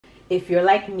If you're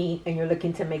like me and you're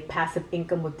looking to make passive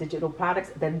income with digital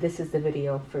products, then this is the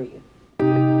video for you.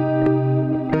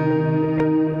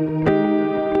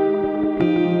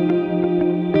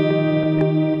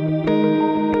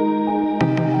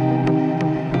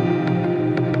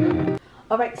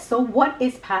 All right, so what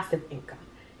is passive income?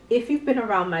 If you've been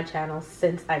around my channel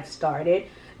since I've started,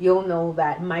 you'll know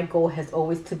that my goal has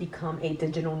always to become a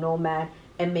digital nomad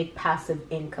and make passive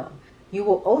income. You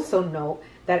will also know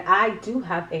that I do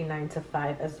have a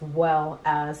 9-to-5 as well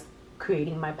as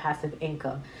creating my passive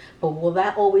income. But will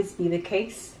that always be the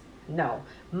case? No.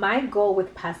 My goal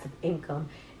with passive income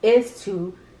is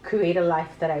to create a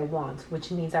life that I want,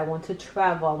 which means I want to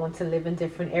travel, I want to live in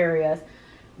different areas.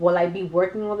 Will I be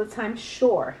working all the time?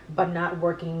 Sure, but not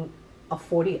working a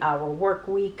 40-hour work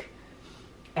week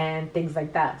and things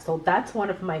like that. So that's one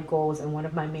of my goals and one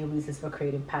of my main reasons for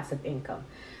creating passive income.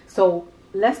 So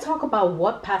let's talk about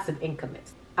what passive income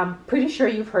is. I'm pretty sure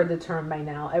you've heard the term by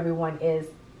now. Everyone is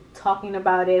talking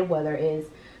about it, whether it's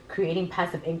creating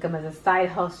passive income as a side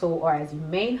hustle or as your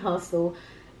main hustle.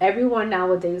 Everyone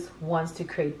nowadays wants to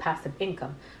create passive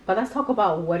income. But let's talk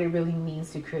about what it really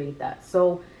means to create that.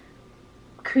 So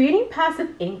creating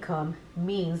passive income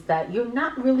means that you're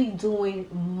not really doing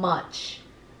much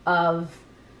of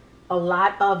a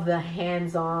lot of the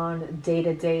hands-on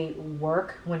day-to-day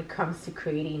work when it comes to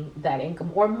creating that income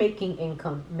or making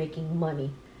income, making money.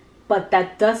 But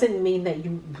that doesn't mean that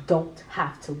you don't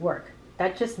have to work.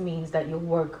 That just means that you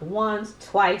work once,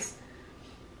 twice,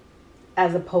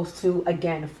 as opposed to,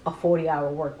 again, a 40-hour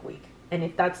work week. And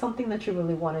if that's something that you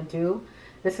really want to do,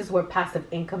 this is where passive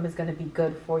income is going to be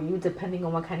good for you, depending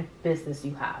on what kind of business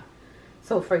you have.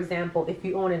 So for example, if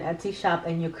you own an Etsy shop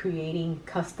and you're creating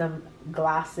custom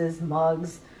glasses,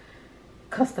 mugs,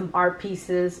 custom art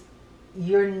pieces,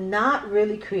 you're not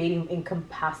really creating income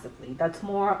passively. That's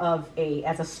more of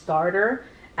as a starter,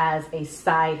 as a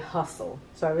side hustle.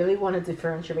 So I really want to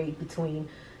differentiate between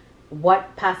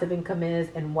what passive income is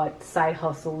and what side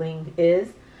hustling is.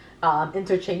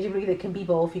 Interchangeably, they can be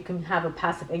both. You can have a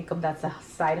passive income that's a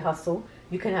side hustle.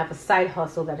 You can have a side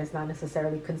hustle that is not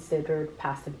necessarily considered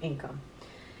passive income.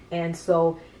 And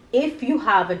so if you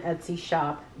have an Etsy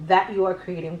shop that you are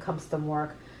creating custom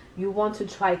work, you want to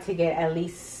try to get at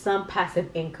least some passive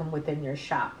income within your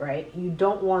shop, right? You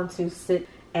don't want to sit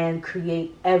and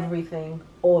create everything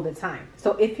all the time.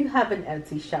 So if you have an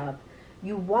Etsy shop,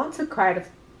 you want to try to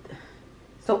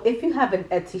if you have an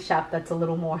Etsy shop that's a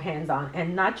little more hands-on,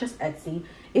 and not just Etsy,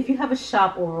 if you have a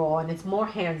shop overall and it's more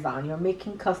hands-on, you're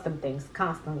making custom things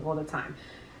constantly all the time,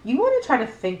 you want to try to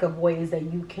think of ways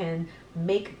that you can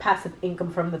make passive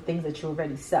income from the things that you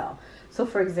already sell. So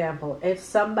for example, if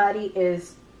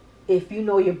you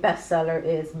know your bestseller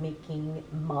is making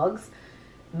mugs,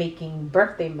 making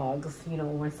birthday mugs,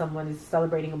 when someone is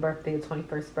celebrating a birthday, a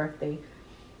 21st birthday,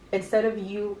 instead of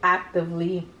you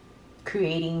actively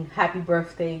creating happy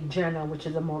birthday journal, which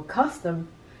is a more custom,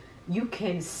 you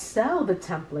can sell the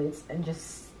templates and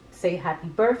just say happy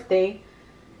birthday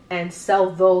and sell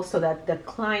those so that the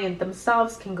client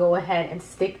themselves can go ahead and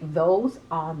stick those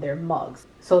on their mugs.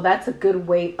 So that's a good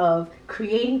way of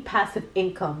creating passive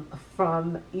income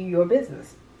from your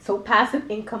business. So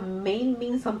passive income may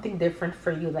mean something different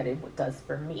for you than it does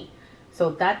for me.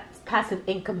 So that's passive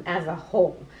income as a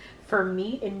whole. For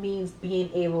me, it means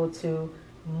being able to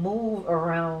move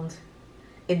around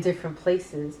in different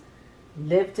places,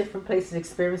 live different places,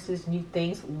 experiences new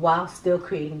things while still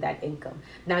creating that income.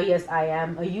 Now, yes, I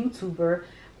am a YouTuber,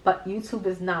 but YouTube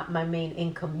is not my main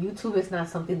income. YouTube is not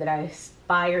something that I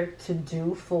aspire to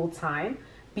do full time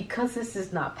because this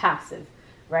is not passive,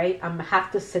 right? I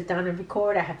have to sit down and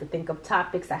record. I have to think of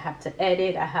topics. I have to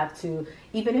edit. I have to,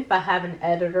 even if I have an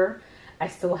editor, I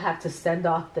still have to send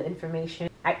off the information.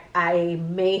 I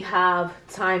may have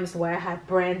times where I have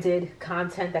branded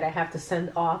content that I have to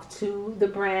send off to the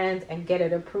brand and get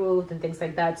it approved and things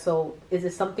like that. So is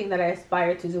it something that I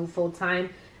aspire to do full time?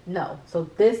 No. So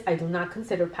this I do not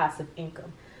consider passive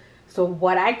income. So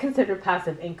what I consider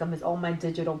passive income is all my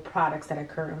digital products that I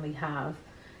currently have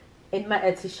in my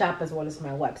Etsy shop as well as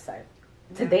my website.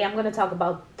 Today I'm going to talk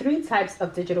about 3 types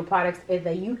of digital products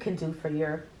that you can do for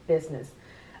your business.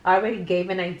 I already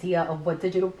gave an idea of what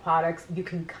digital products you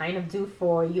can kind of do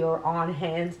for your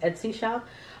on-hands Etsy shop,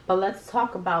 but let's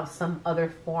talk about some other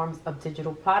forms of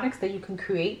digital products that you can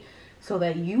create so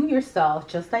that you yourself,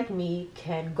 just like me,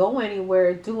 can go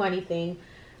anywhere, do anything,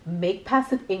 make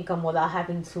passive income without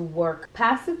having to work.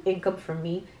 Passive income for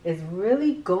me is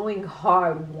really going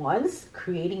hard once,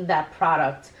 creating that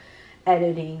product,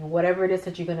 editing, whatever it is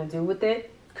that you're going to do with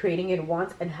it, creating it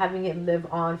once and having it live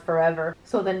on forever.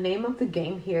 So the name of the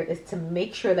game here is to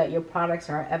make sure that your products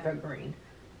are evergreen.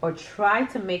 or try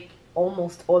to make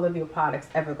almost all of your products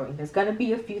evergreen. There's going to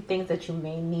be a few things that you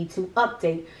may need to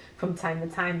update from time to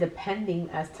time depending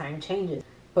as time changes,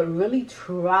 but really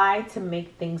try to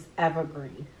make things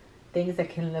evergreen, things that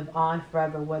can live on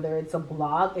forever. Whether it's a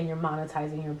blog and you're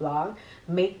monetizing your blog,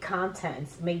 make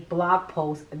contents, make blog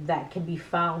posts that can be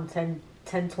found 10,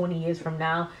 20 years from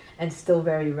now and still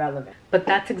very relevant. But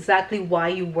that's exactly why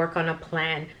you work on a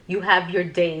plan. You have your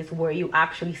days where you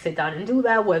actually sit down and do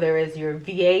that, whether it's your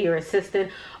VA, your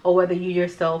assistant, or whether you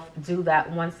yourself do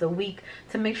that once a week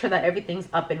to make sure that everything's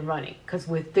up and running. Because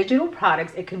with digital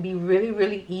products, it can be really,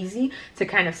 really easy to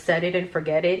kind of set it and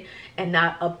forget it and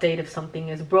not update if something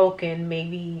is broken.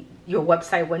 Maybe your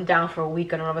website went down for a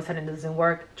week and all of a sudden it doesn't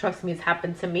work. Trust me, it's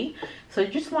happened to me. So you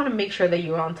just want to make sure that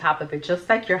you're on top of it, just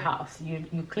like your house.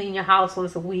 You clean your house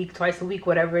once a week, twice a week,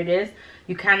 whatever it is.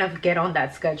 You kind of get on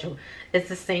that schedule. It's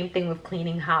the same thing with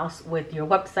cleaning house with your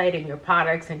website and your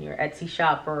products and your Etsy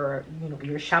shop, or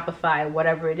your Shopify,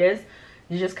 whatever it is.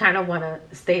 You just kind of want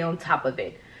to stay on top of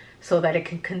it so that it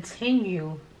can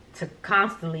continue to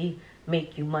constantly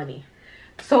make you money.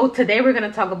 So today we're going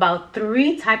to talk about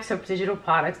 3 types of digital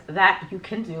products that you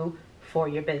can do for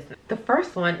your business. The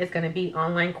first one is going to be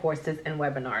online courses and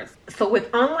webinars. So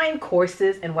with online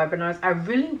courses and webinars, I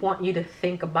really want you to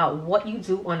think about what you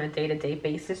do on a day-to-day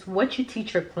basis, what you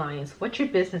teach your clients, what your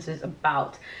business is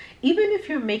about. Even if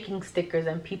you're making stickers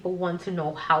and people want to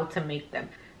know how to make them,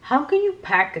 how can you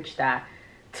package that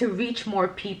to reach more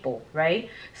people, right?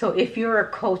 So if you're a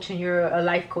coach and you're a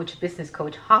life coach, business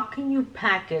coach, how can you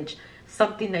package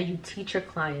something that you teach your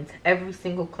clients, every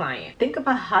single client? Think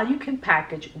about how you can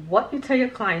package what you tell your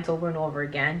clients over and over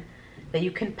again, that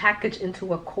you can package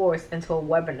into a course, into a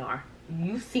webinar.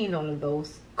 You've seen all of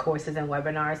those courses and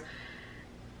webinars.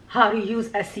 How to use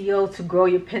SEO to grow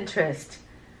your Pinterest,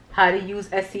 how to use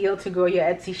SEO to grow your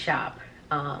Etsy shop,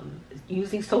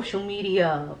 using social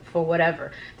media for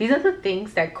whatever. These are the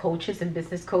things that coaches and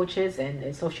business coaches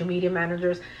and social media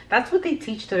managers, that's what they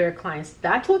teach to their clients.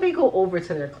 That's what they go over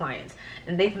to their clients.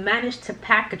 And they've managed to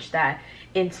package that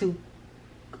into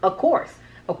a course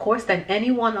that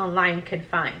anyone online can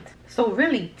find. So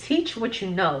really teach what you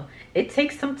know. It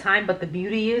takes some time, but the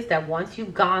beauty is that once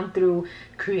you've gone through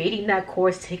creating that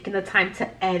course, taking the time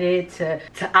to edit,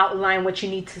 to outline what you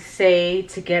need to say,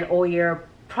 to get all your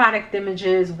product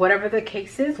images, whatever the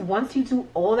case is, once you do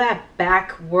all that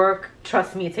back work,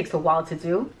 trust me, it takes a while to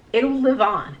do, it will live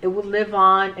on. It will live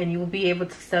on, and you'll be able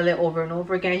to sell it over and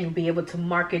over again. You'll be able to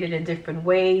market it in different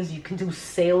ways. You can do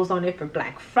sales on it for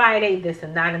Black Friday, this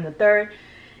and that and the third,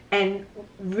 and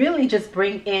really just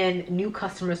bring in new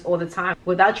customers all the time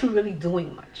without you really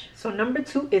doing much. So number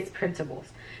 2 is printables.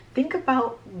 Think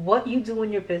about what you do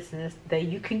in your business that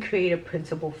you can create a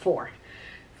printable for.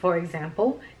 For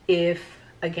example, if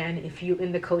you're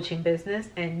in the coaching business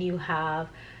and you have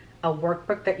a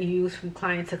workbook that you use from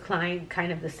client to client,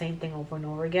 kind of the same thing over and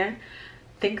over again,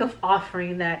 think of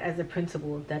offering that as a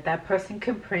printable that person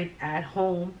can print at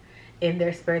home in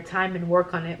their spare time and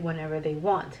work on it whenever they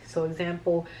want. So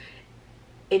example,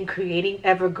 in creating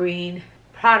evergreen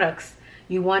products,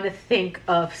 you want to think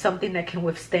of something that can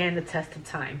withstand the test of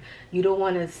time. You don't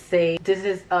want to say, this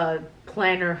is a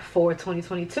planner for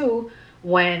 2022,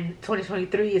 when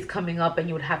 2023 is coming up and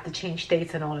you would have to change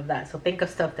dates and all of that. So think of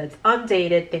stuff that's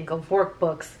undated, think of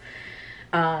workbooks,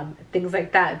 things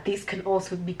like that. These can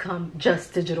also become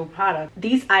just digital products.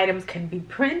 These items can be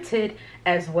printed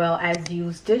as well as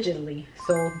used digitally.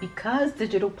 So because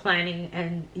digital planning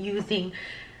and using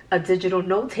a digital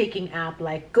note-taking app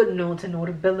like GoodNotes and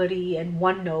Notability and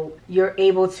OneNote, you're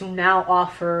able to now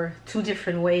offer 2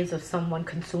 different ways of someone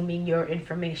consuming your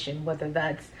information, whether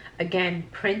that's, again,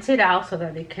 print it out so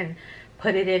that they can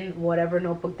put it in whatever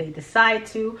notebook they decide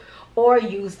to, or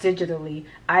use digitally.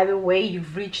 Either way,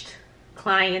 you've reached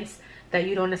clients that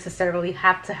you don't necessarily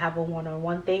have to have a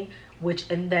one-on-one thing, which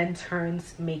and then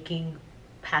turns making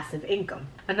passive income.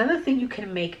 Another thing you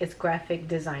can make is graphic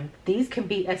design. These can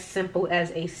be as simple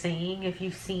as a saying. If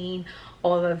you've seen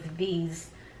all of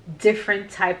these different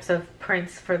types of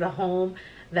prints for the home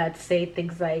that say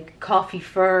things like coffee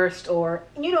first, or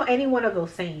any one of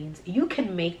those sayings, you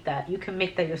can make that. You can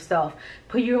make that yourself.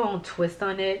 Put your own twist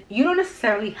on it. You don't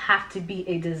necessarily have to be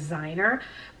a designer,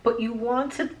 but you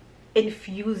want to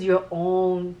infuse your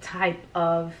own type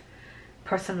of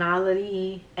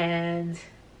personality and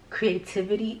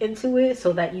creativity into it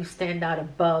so that you stand out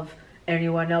above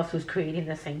anyone else who's creating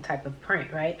the same type of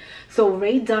print, right? So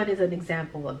Ray Dunn is an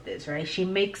example of this, right? She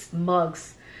makes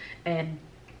mugs and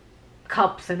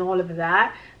cups and all of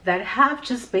that have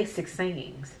just basic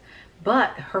sayings,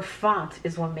 but her font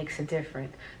is what makes it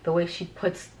different. The way she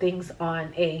puts things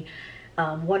on a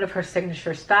One of her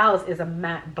signature styles is a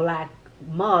matte black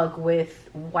mug with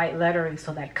white lettering,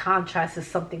 so that contrast is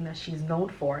something that she's known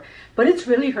for. But it's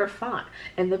really her font,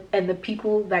 and the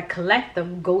people that collect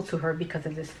them go to her because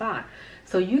of this font.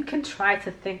 So you can try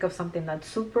to think of something that's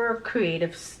super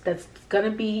creative, that's gonna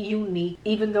be unique,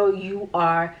 even though you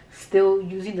are still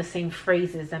using the same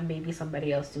phrases that maybe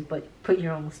somebody else do, but put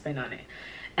your own spin on it.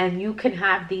 And you can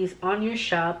have these on your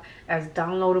shop as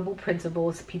downloadable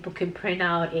printables. People can print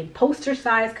out in poster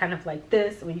size, kind of like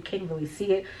this, where you can't really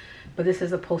see it. But this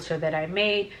is a poster that I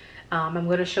made. I'm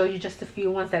going to show you just a few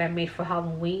ones that I made for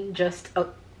Halloween.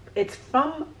 It's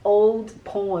from old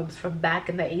poems from back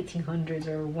in the 1800s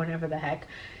or whenever the heck.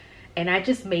 And I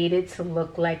just made it to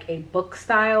look like a book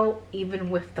style, even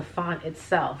with the font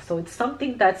itself. So it's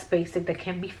something that's basic, that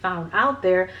can be found out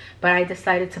there, but I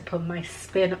decided to put my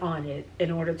spin on it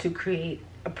in order to create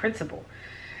a printable.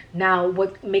 Now,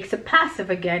 what makes it passive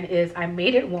again is I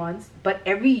made it once, but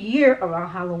every year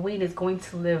around Halloween is going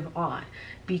to live on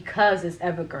because it's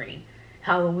evergreen.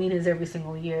 Halloween is every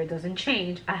single year. It doesn't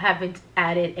change. I haven't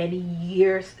added any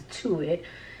years to it.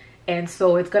 And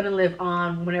so it's going to live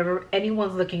on. Whenever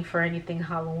anyone's looking for anything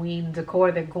Halloween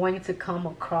decor, they're going to come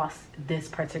across this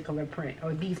particular print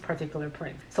or these particular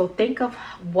prints. So think of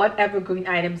what evergreen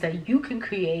items that you can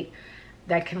create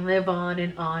that can live on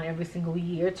and on every single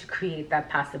year to create that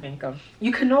passive income.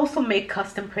 You can also make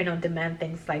custom print on demand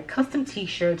things like custom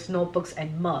t-shirts, notebooks,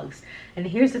 and mugs. And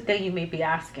here's the thing you may be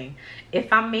asking.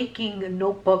 If I'm making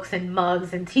notebooks and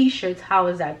mugs and t-shirts, how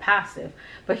is that passive?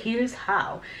 But here's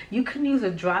how. You can use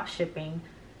a drop shipping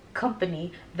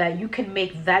company that you can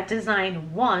make that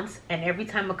design once, and every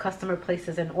time a customer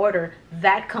places an order,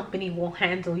 that company will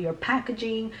handle your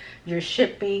packaging, your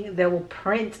shipping. They will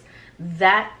print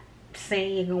that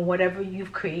saying or whatever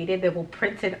you've created. They will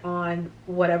print it on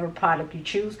whatever product you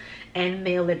choose and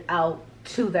mail it out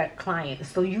to that client.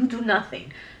 So you do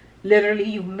nothing. Literally,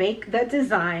 you make that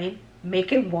design,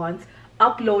 make it once,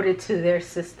 upload it to their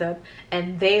system,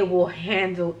 and they will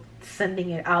handle sending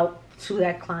it out to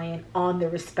that client on the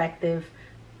respective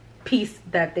piece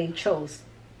that they chose.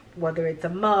 Whether it's a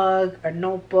mug, a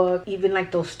notebook, even like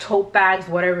those tote bags,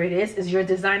 whatever it is your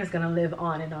design is going to live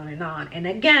on and on and on. And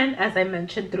again, as I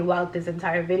mentioned throughout this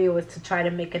entire video, is to try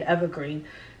to make it evergreen,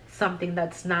 something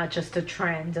that's not just a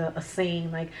trend, a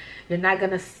saying. Like you're not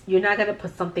gonna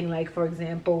put something like, for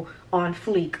example, on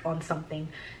fleek on something.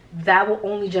 That will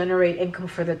only generate income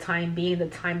for the time being, the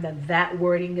time that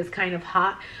wording is kind of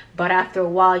hot. But after a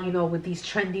while, you know, with these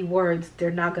trendy words,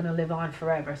 they're not going to live on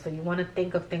forever. So you want to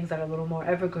think of things that are a little more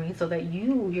evergreen so that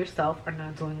you yourself are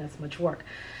not doing as much work.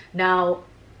 Now,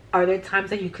 are there times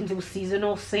that you can do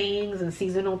seasonal sayings and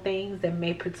seasonal things that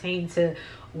may pertain to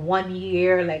 1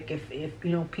 year? Like if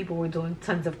you know, people were doing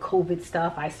tons of COVID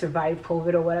stuff, I survived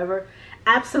COVID or whatever.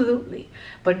 Absolutely.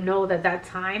 But know that that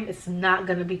time is not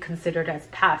going to be considered as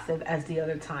passive as the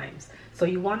other times. So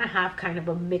you want to have kind of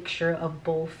a mixture of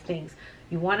both things.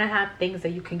 You want to have things that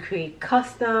you can create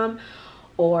custom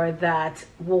or that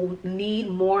will need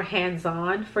more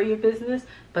hands-on for your business,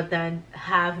 but then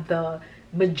have the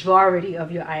majority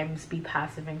of your items be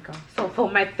passive income. So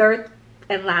for my third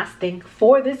and last thing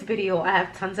for this video, I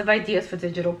have tons of ideas for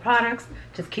digital products.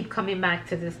 Just keep coming back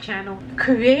to this channel.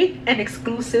 Create an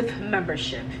exclusive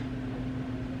membership.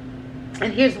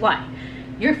 And here's why.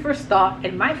 Your first thought,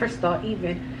 and my first thought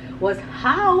even, was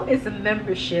how is a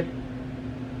membership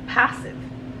passive?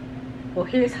 Well,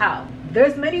 here's how.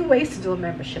 There's many ways to do a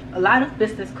membership. A lot of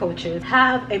business coaches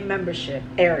have a membership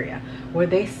area where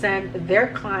they send their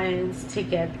clients to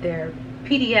get their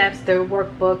PDFs, their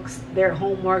workbooks, their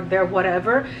homework, their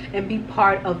whatever, and be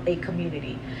part of a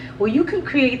community. Well, you can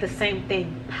create the same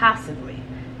thing passively.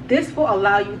 This will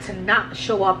allow you to not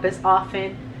show up as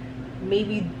often,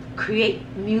 maybe create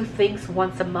new things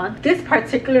once a month. This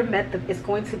particular method is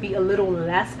going to be a little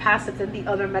less passive than the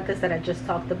other methods that I just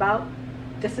talked about.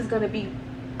 This is going to be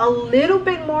a little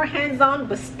bit more hands-on,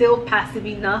 but still passive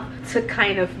enough to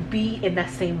kind of be in that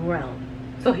same realm.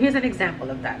 So here's an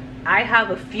example of that. I have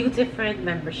a few different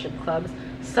membership clubs.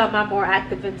 Some I'm more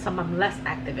active in, some I'm less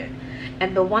active in.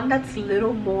 And the one that's a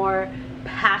little more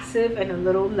passive and a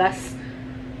little less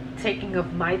taking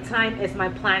of my time is my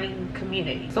planning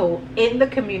community. So in the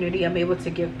community, I'm able to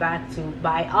give back to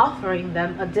by offering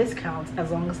them a discount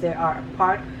as long as they are a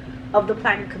part of the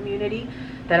planning community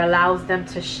that allows them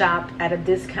to shop at a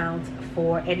discount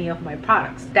for any of my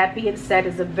products. That being said,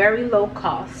 is a very low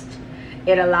cost.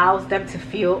 It allows them to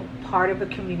feel part of the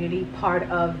community, part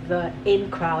of the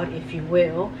in crowd, if you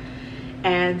will.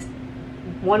 And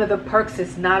one of the perks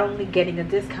is not only getting a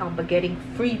discount, but getting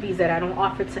freebies that I don't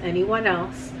offer to anyone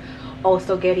else,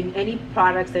 Also getting any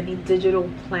products, any digital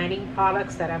planning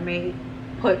products that I may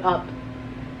put up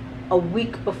a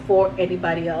week before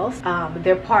anybody else.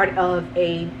 They're part of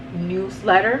a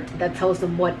newsletter that tells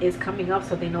them what is coming up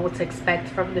so they know what to expect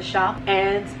from the shop,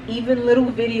 and even little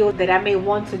videos that I may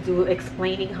want to do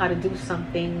explaining how to do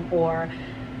something or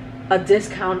a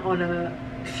discount on a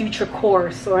future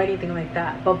course or anything like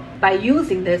that. But by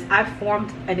using this, I've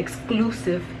formed an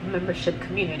exclusive membership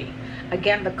community.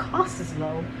 Again, the cost is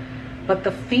low, but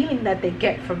the feeling that they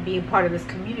get from being part of this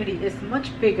community is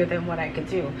much bigger than what I could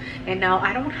do. And now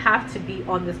I don't have to be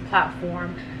on this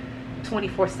platform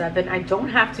 24/7. I don't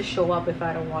have to show up if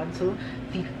I don't want to.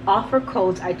 The offer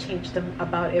codes, I change them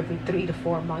about every 3 to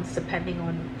 4 months depending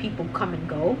on people come and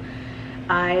go.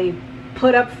 I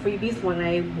put up freebies when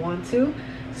I want to.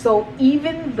 So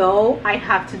even though I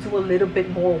have to do a little bit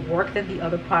more work than the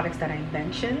other products that I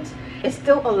mentioned, it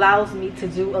still allows me to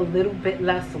do a little bit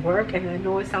less work. And I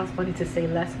know it sounds funny to say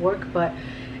less work, but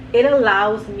it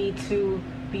allows me to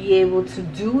be able to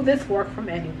do this work from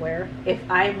anywhere. If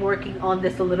I'm working on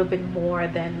this a little bit more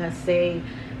than, let's say,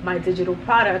 my digital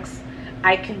products,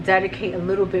 I can dedicate a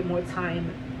little bit more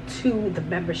time to the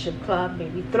membership club,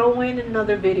 maybe throw in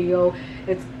another video.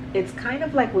 It's kind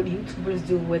of like what YouTubers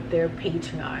do with their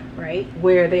Patreon, right?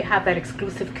 Where they have that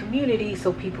exclusive community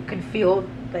so people can feel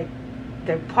like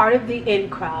they're part of the in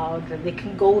crowd, and they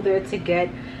can go there to get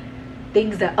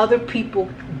things that other people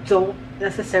don't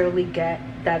necessarily get,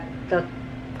 that the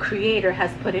creator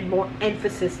has put in more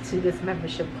emphasis to this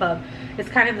membership club. It's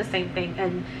kind of the same thing,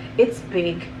 and it's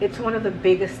big. It's one of the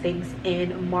biggest things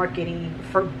in marketing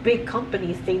for big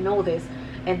companies. They know this,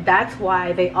 and that's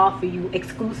why they offer you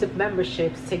exclusive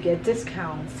memberships to get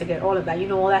discounts, to get all of that, you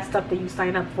know, all that stuff that you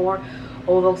sign up for,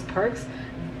 all those perks.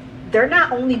 They're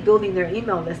not only building their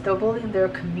email list, they're building their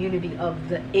community of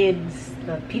the ins,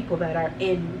 the people that are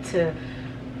into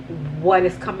what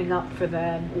is coming up for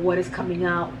them, what is coming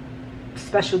out,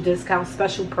 special discounts,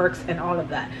 special perks, and all of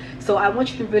that. So I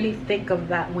want you to really think of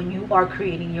that when you are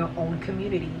creating your own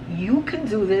community. You can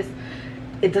do this.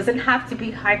 It doesn't have to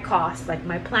be high cost. Like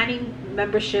my planning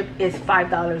membership is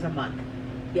 $5 a month.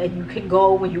 Yeah, you can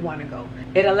go when you want to go.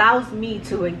 It allows me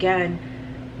to, again,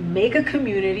 make a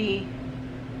community,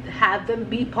 have them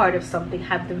be part of something,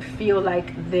 have them feel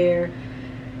like they're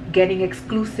getting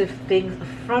exclusive things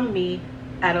from me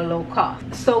at a low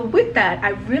cost. So with that, I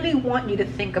really want you to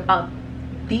think about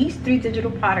these 3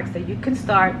 digital products that you can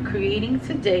start creating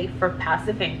today for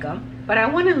passive income. But I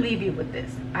want to leave you with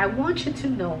this. I want you to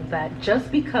know that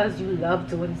just because you love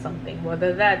doing something,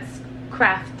 whether that's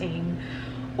crafting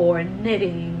or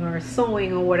knitting or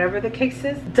sewing or whatever the case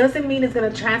is, doesn't mean it's going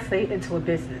to translate into a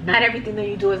business. Not everything that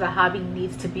you do as a hobby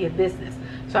needs to be a business.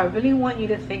 So I really want you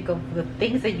to think of the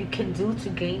things that you can do to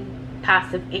gain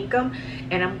passive income,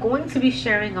 and I'm going to be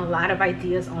sharing a lot of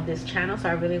ideas on this channel, so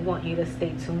I really want you to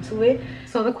stay tuned to it.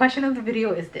 So the question of the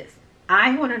video is this: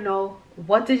 I want to know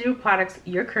what digital products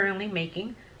you're currently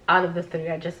making out of the 3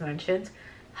 I just mentioned.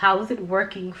 How is it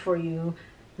working for you?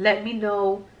 Let me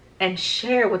know and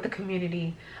share with the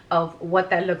community of what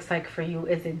that looks like for you.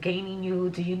 Is it gaining you?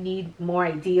 Do you need more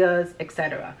ideas,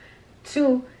 etc.?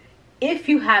 2, if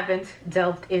you haven't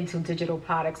delved into digital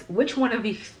products, which one of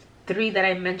these 3 that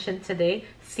I mentioned today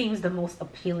seems the most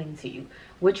appealing to you?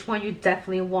 Which one you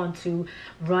definitely want to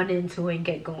run into and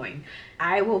get going?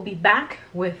 I will be back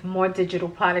with more digital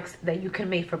products that you can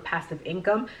make for passive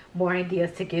income, more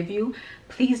ideas to give you.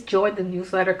 Please join the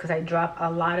newsletter because I drop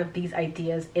a lot of these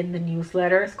ideas in the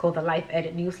newsletter. It's called the Life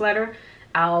Edit newsletter.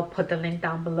 I'll put the link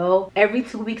down below. Every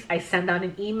 2 weeks, I send out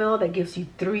an email that gives you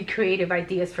 3 creative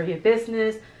ideas for your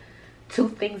business, 2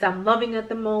 things I'm loving at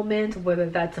the moment, whether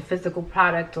that's a physical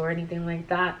product or anything like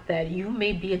that that you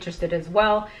may be interested as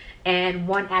well, and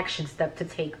 1 action step to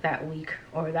take that week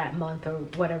or that month or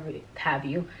whatever have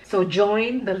you. So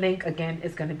join. The link again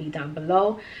is going to be down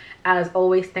below. As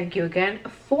always, thank you again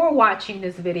for watching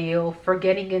this video, for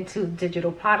getting into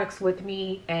digital products with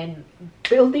me and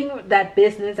building that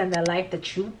business and that life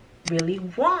that you really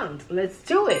want. Let's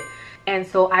do it. And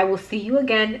so I will see you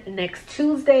again next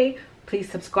Tuesday. Please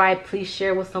subscribe, please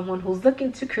share with someone who's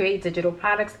looking to create digital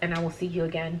products, and I will see you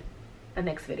again in the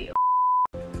next video.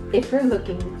 If you're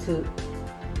looking to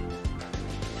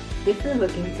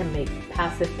make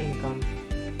passive income,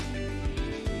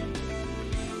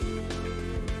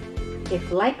 if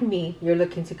like me, you're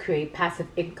looking to create passive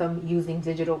income using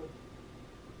digital